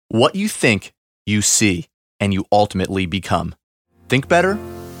What you think, you see, and you ultimately become. Think better,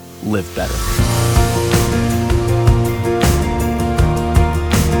 live better.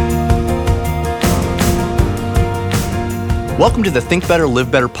 Welcome to the Think Better, Live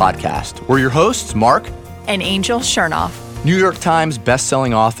Better podcast. We're your hosts, Mark and Angel Chernoff, New York Times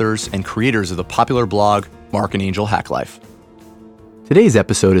best-selling authors and creators of the popular blog, Mark and Angel Hack Life. Today's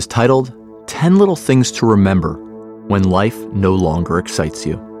episode is titled, 10 Little Things to Remember When Life No Longer Excites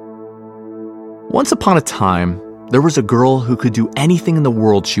You. Once upon a time, there was a girl who could do anything in the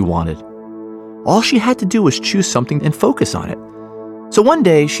world she wanted. All she had to do was choose something and focus on it. So one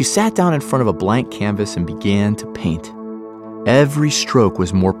day, she sat down in front of a blank canvas and began to paint. Every stroke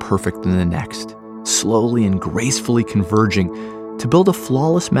was more perfect than the next, slowly and gracefully converging to build a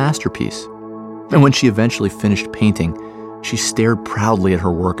flawless masterpiece. And when she eventually finished painting, she stared proudly at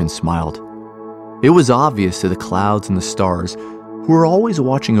her work and smiled. It was obvious to the clouds and the stars, who were always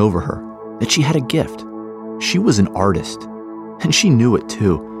watching over her, that she had a gift. She was an artist, and she knew it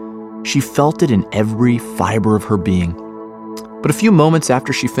too. She felt it in every fiber of her being. But a few moments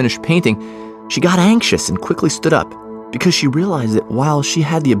after she finished painting, she got anxious and quickly stood up, because she realized that while she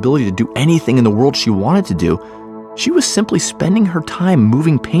had the ability to do anything in the world she wanted to do, she was simply spending her time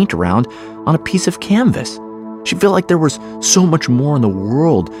moving paint around on a piece of canvas. She felt like there was so much more in the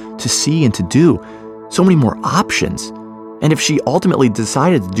world to see and to do, so many more options. And if she ultimately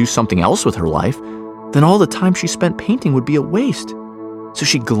decided to do something else with her life, then all the time she spent painting would be a waste. So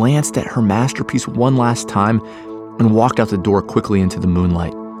she glanced at her masterpiece one last time and walked out the door quickly into the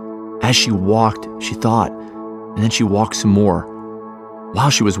moonlight. As she walked, she thought, and then she walked some more.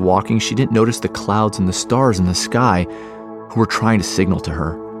 While she was walking, she didn't notice the clouds and the stars in the sky who were trying to signal to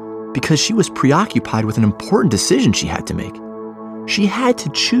her, because she was preoccupied with an important decision she had to make. She had to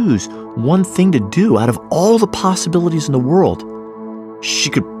choose one thing to do out of all the possibilities in the world. She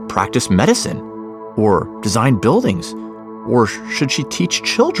could practice medicine, or design buildings, or should she teach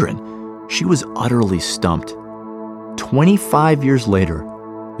children? She was utterly stumped. 25 years later,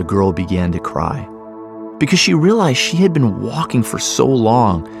 the girl began to cry, because she realized she had been walking for so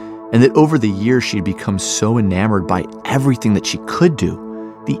long, and that over the years she had become so enamored by everything that she could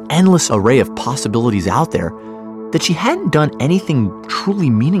do, the endless array of possibilities out there, that she hadn't done anything truly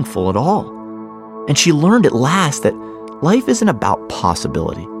meaningful at all. And she learned at last that life isn't about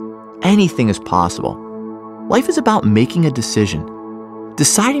possibility. Anything is possible. Life is about making a decision,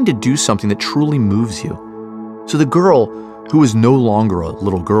 deciding to do something that truly moves you. So the girl, who was no longer a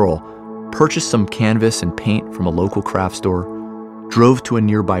little girl, purchased some canvas and paint from a local craft store, drove to a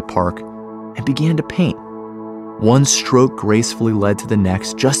nearby park, and began to paint. One stroke gracefully led to the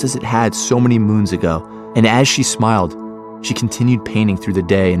next, just as it had so many moons ago. And as she smiled, she continued painting through the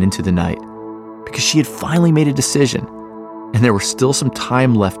day and into the night, because she had finally made a decision, and there was still some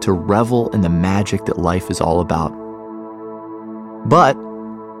time left to revel in the magic that life is all about. But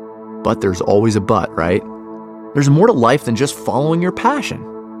there's always a but, right? There's more to life than just following your passion,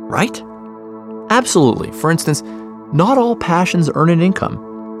 right? Absolutely. For instance, not all passions earn an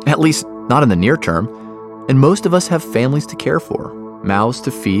income, at least not in the near term, and most of us have families to care for, mouths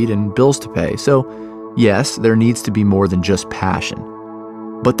to feed, and bills to pay. So yes, there needs to be more than just passion,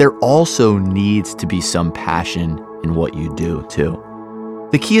 but there also needs to be some passion in what you do too.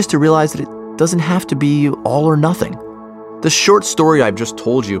 The key is to realize that it doesn't have to be all or nothing. The short story I've just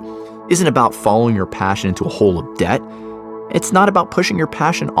told you isn't about following your passion into a hole of debt. It's not about pushing your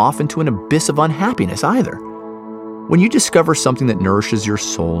passion off into an abyss of unhappiness either. When you discover something that nourishes your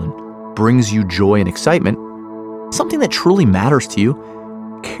soul and brings you joy and excitement, something that truly matters to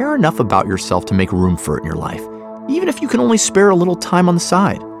you, care enough about yourself to make room for it in your life, even if you can only spare a little time on the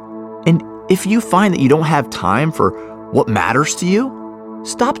side. And if you find that you don't have time for what matters to you,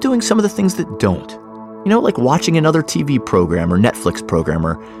 stop doing some of the things that don't. Like watching another TV program or Netflix program,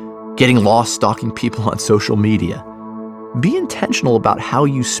 or getting lost stalking people on social media. Be intentional about how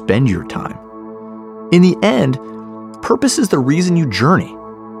you spend your time. In the end, purpose is the reason you journey,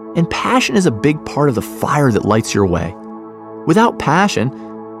 and passion is a big part of the fire that lights your way. Without passion,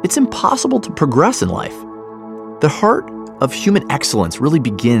 it's impossible to progress in life. The heart of human excellence really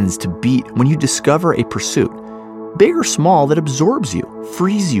begins to beat when you discover a pursuit, big or small, that absorbs you,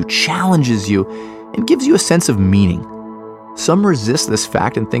 frees you, challenges you, and gives you a sense of meaning. Some resist this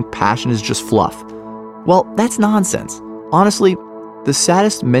fact and think passion is just fluff. Well, that's nonsense. Honestly, the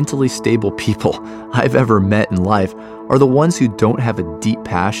saddest mentally stable people I've ever met in life are the ones who don't have a deep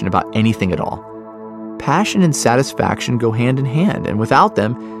passion about anything at all. Passion and satisfaction go hand in hand, and without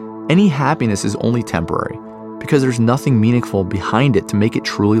them, any happiness is only temporary, because there's nothing meaningful behind it to make it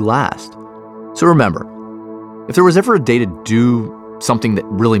truly last. So remember, if there was ever a day to do something that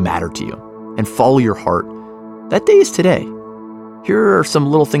really mattered to you, and follow your heart, that day is today. Here are some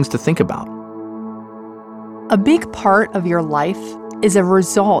little things to think about. A big part of your life is a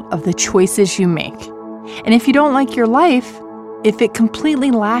result of the choices you make. And if you don't like your life, if it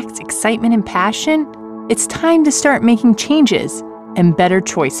completely lacks excitement and passion, it's time to start making changes and better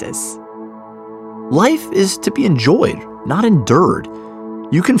choices. Life is to be enjoyed, not endured.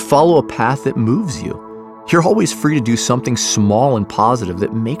 You can follow a path that moves you. You're always free to do something small and positive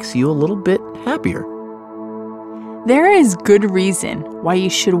that makes you a little bit happier. There is good reason why you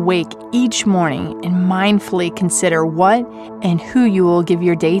should wake each morning and mindfully consider what and who you will give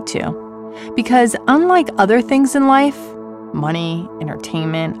your day to. Because unlike other things in life, money,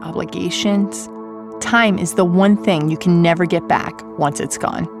 entertainment, obligations, time is the one thing you can never get back once it's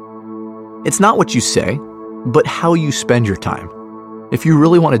gone. It's not what you say, but how you spend your time. If you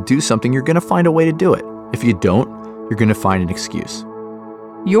really want to do something, you're going to find a way to do it. If you don't, you're going to find an excuse.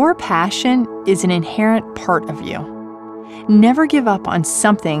 Your passion is an inherent part of you. Never give up on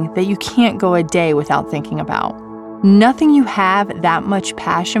something that you can't go a day without thinking about. Nothing you have that much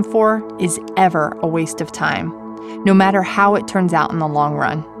passion for is ever a waste of time, no matter how it turns out in the long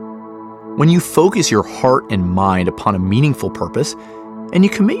run. When you focus your heart and mind upon a meaningful purpose, and you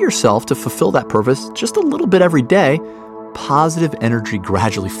commit yourself to fulfill that purpose just a little bit every day, positive energy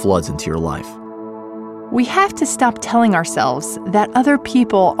gradually floods into your life. We have to stop telling ourselves that other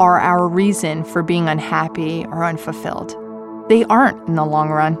people are our reason for being unhappy or unfulfilled. They aren't in the long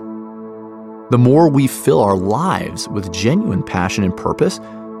run. The more we fill our lives with genuine passion and purpose,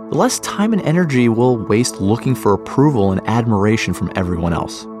 the less time and energy we'll waste looking for approval and admiration from everyone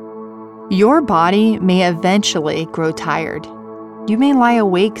else. Your body may eventually grow tired. You may lie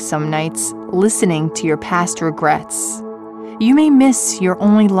awake some nights listening to your past regrets. You may miss your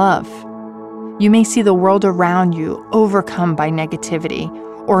only love. You may see the world around you overcome by negativity,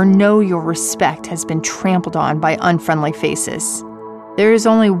 or know your respect has been trampled on by unfriendly faces. There is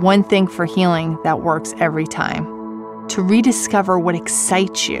only one thing for healing that works every time: to rediscover what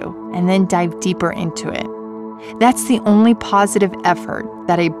excites you and then dive deeper into it. That's the only positive effort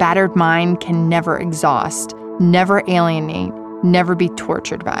that a battered mind can never exhaust, never alienate, never be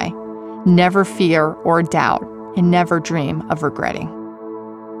tortured by, never fear or doubt, and never dream of regretting.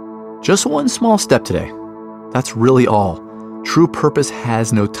 Just one small step today. That's really all. True purpose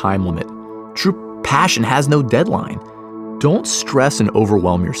has no time limit. True passion has no deadline. Don't stress and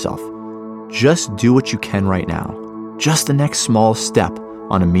overwhelm yourself. Just do what you can right now. Just the next small step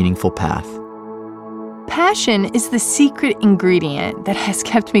on a meaningful path. Passion is the secret ingredient that has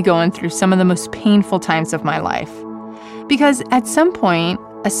kept me going through some of the most painful times of my life. Because at some point,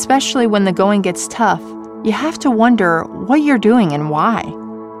 especially when the going gets tough, you have to wonder what you're doing and why.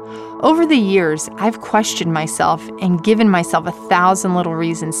 Over the years, I've questioned myself and given myself 1,000 little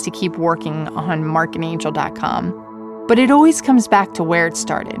reasons to keep working on markandangel.com. But it always comes back to where it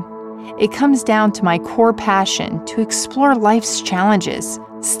started. It comes down to my core passion to explore life's challenges,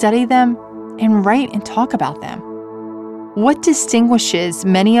 study them, and write and talk about them. What distinguishes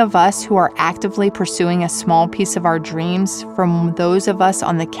many of us who are actively pursuing a small piece of our dreams from those of us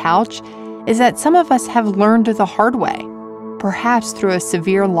on the couch is that some of us have learned the hard way, perhaps through a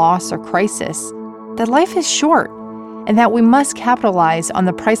severe loss or crisis, that life is short and that we must capitalize on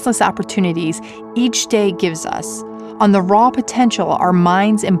the priceless opportunities each day gives us, on the raw potential our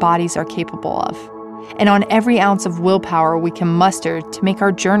minds and bodies are capable of, and on every ounce of willpower we can muster to make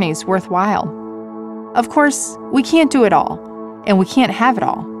our journeys worthwhile. Of course, we can't do it all, and we can't have it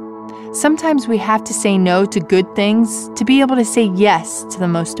all. Sometimes we have to say no to good things to be able to say yes to the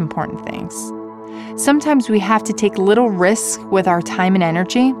most important things. Sometimes we have to take little risks with our time and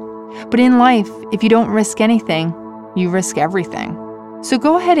energy, but in life, if you don't risk anything, you risk everything. So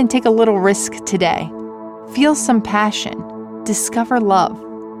go ahead and take a little risk today. Feel some passion, discover love,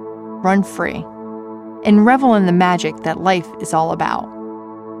 run free, and revel in the magic that life is all about.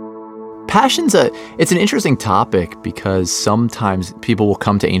 Passion's it's an interesting topic because sometimes people will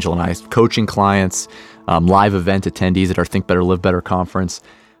come to Angel and I, coaching clients, live event attendees at our Think Better, Live Better conference.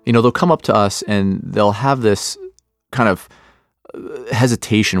 They'll come up to us and they'll have this kind of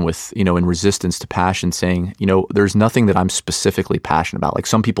hesitation with, in resistance to passion, saying, there's nothing that I'm specifically passionate about. Like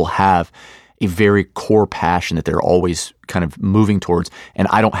some people have a very core passion that they're always kind of moving towards, and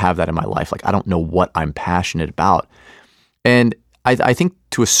I don't have that in my life. Like I don't know what I'm passionate about. And I think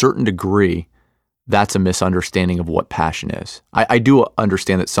to a certain degree, that's a misunderstanding of what passion is. I do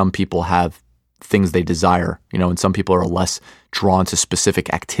understand that some people have things they desire, and some people are less drawn to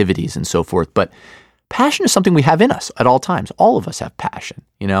specific activities and so forth. But passion is something we have in us at all times. All of us have passion,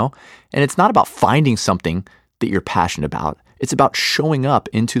 and it's not about finding something that you're passionate about. It's about showing up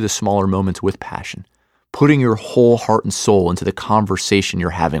into the smaller moments with passion, putting your whole heart and soul into the conversation you're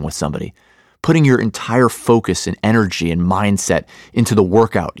having with somebody, putting your entire focus and energy and mindset into the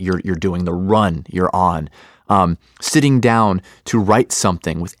workout you're doing, the run you're on, sitting down to write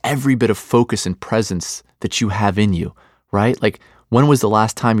something with every bit of focus and presence that you have in you, right? Like, when was the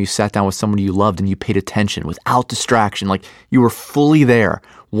last time you sat down with somebody you loved and you paid attention without distraction? Like, you were fully there,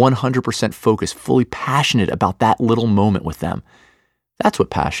 100% focused, fully passionate about that little moment with them. That's what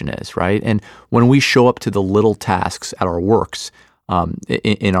passion is, right? And when we show up to the little tasks at our works,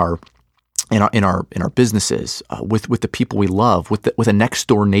 in our businesses, with the people we love, with a next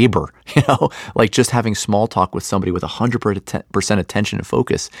door neighbor, like just having small talk with somebody with 100% attention and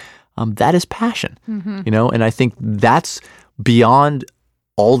focus, that is passion, and I think that's beyond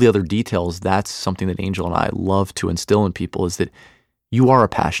all the other details. That's something that Angel and I love to instill in people, is that you are a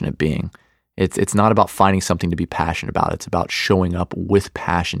passionate being. It's not about finding something to be passionate about. It's about showing up with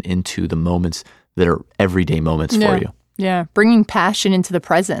passion into the moments that are everyday moments for you. Yeah, bringing passion into the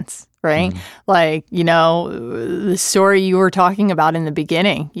presence, right? Like, the story you were talking about in the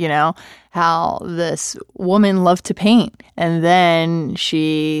beginning, how this woman loved to paint, and then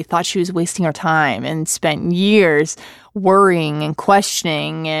she thought she was wasting her time and spent years worrying and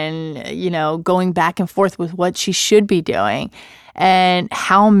questioning and, going back and forth with what she should be doing. And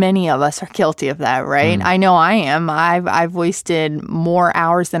how many of us are guilty of that, right? I know I am. I've wasted more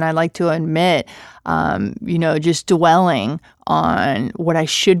hours than I like to admit, just dwelling on what I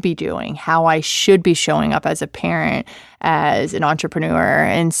should be doing, how I should be showing up as a parent, as an entrepreneur.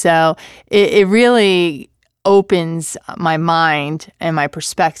 And so it really opens my mind and my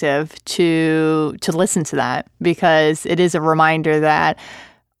perspective to listen to that, because it is a reminder that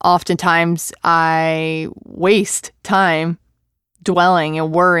oftentimes I waste time dwelling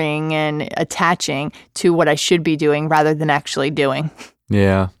and worrying and attaching to what I should be doing rather than actually doing.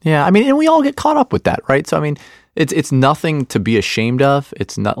 Yeah. I mean, and we all get caught up with that, right? So, I mean, it's nothing to be ashamed of.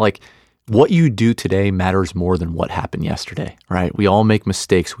 It's not like what you do today matters more than what happened yesterday, right? We all make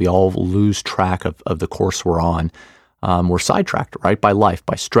mistakes. We all lose track of the course we're on. We're sidetracked, right? By life,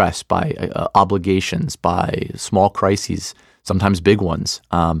 by stress, by obligations, by small crises, sometimes big ones.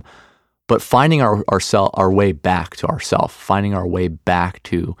 But finding our way back to ourself, finding our way back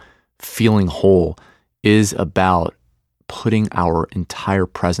to feeling whole, is about putting our entire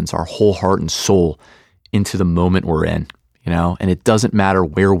presence, our whole heart and soul into the moment we're in, and it doesn't matter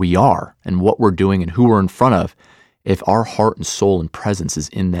where we are and what we're doing and who we're in front of. If our heart and soul and presence is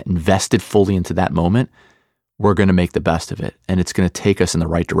in that, invested fully into that moment, we're going to make the best of it, and it's going to take us in the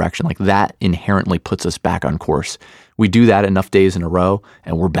right direction. Like, that inherently puts us back on course. We do that enough days in a row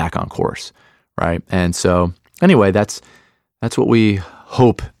and we're back on course, right? And so anyway, that's what we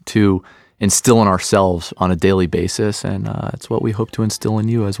hope to instill in ourselves on a daily basis, and it's what we hope to instill in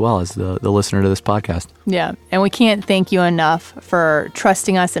you as well as the listener to this podcast. Yeah, and we can't thank you enough for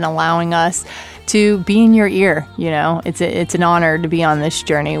trusting us and allowing us to be in your ear. It's an honor to be on this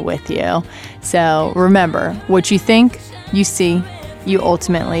journey with you. So remember, what you think, you see, you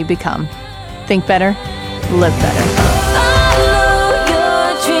ultimately become. Think better, live better.